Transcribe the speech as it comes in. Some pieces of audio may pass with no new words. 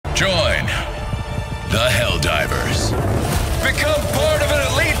Join the Helldivers. Become part of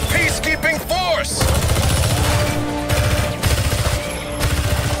an elite peacekeeping force.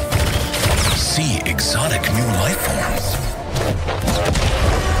 See exotic new life forms.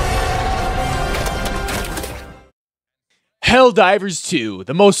 Helldivers 2,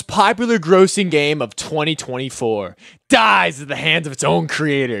 the most popular grossing game of 2024, dies at the hands of its own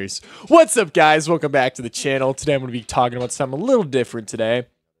creators. What's up, guys? Welcome back to the channel. Today I'm going to be talking about something a little different today.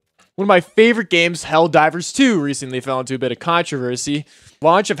 One of my favorite games, Helldivers 2, recently fell into a bit of controversy.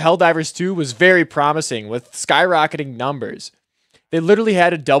 Launch of Helldivers 2 was very promising, with skyrocketing numbers. They literally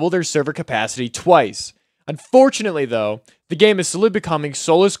had to double their server capacity twice. Unfortunately, though, the game is slowly becoming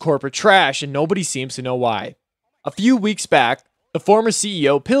soulless corporate trash, and nobody seems to know why. A few weeks back, the former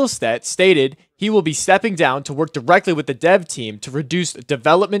CEO Pilstedt stated he will be stepping down to work directly with the dev team to reduce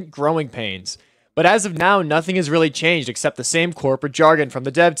development growing pains. But as of now, nothing has really changed except the same corporate jargon from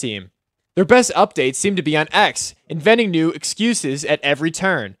the dev team. Their best updates seem to be on X, inventing new excuses at every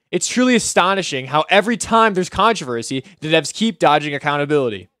turn. It's truly astonishing how every time there's controversy, the devs keep dodging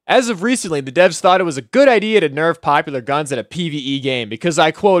accountability. As of recently, the devs thought it was a good idea to nerf popular guns at a PvE game because,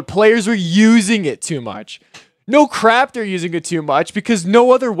 I quote, players were using it too much. No crap, they're using it too much because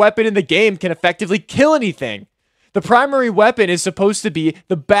no other weapon in the game can effectively kill anything. The primary weapon is supposed to be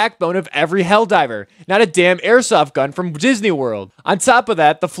the backbone of every Helldiver, not a damn airsoft gun from Disney World. On top of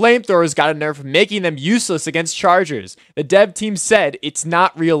that, the flamethrowers got a nerf, making them useless against chargers. The dev team said it's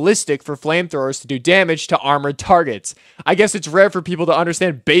not realistic for flamethrowers to do damage to armored targets. I guess it's rare for people to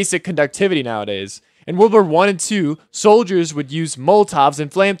understand basic conductivity nowadays. In World War I and II, soldiers would use Molotovs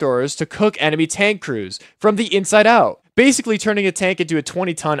and flamethrowers to cook enemy tank crews from the inside out, basically turning a tank into a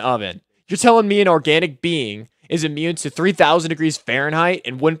 20-ton oven. You're telling me an organic being is immune to 3,000 degrees Fahrenheit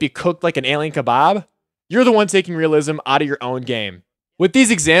and wouldn't be cooked like an alien kebab? You're the one taking realism out of your own game. With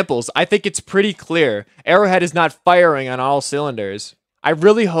these examples, I think it's pretty clear Arrowhead is not firing on all cylinders. I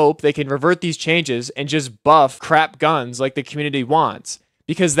really hope they can revert these changes and just buff crap guns like the community wants,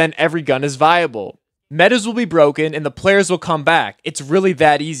 because then every gun is viable. Metas will be broken and the players will come back. It's really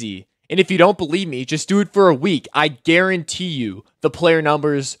that easy. And if you don't believe me, just do it for a week. I guarantee you the player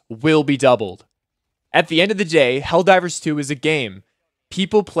numbers will be doubled. At the end of the day, Helldivers 2 is a game.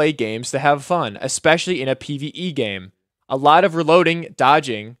 People play games to have fun, especially in a PvE game. A lot of reloading,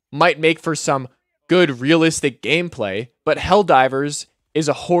 dodging, might make for some good realistic gameplay, but Helldivers is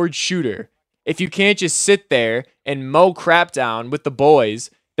a horde shooter. If you can't just sit there and mow crap down with the boys,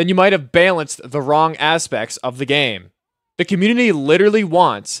 then you might have balanced the wrong aspects of the game. The community literally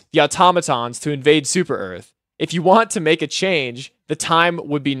wants the automatons to invade Super Earth. If you want to make a change, the time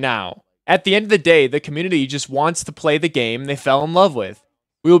would be now. At the end of the day, the community just wants to play the game they fell in love with.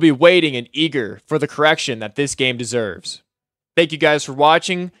 We will be waiting and eager for the correction that this game deserves. Thank you guys for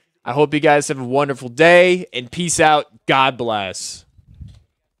watching. I hope you guys have a wonderful day, and peace out. God bless.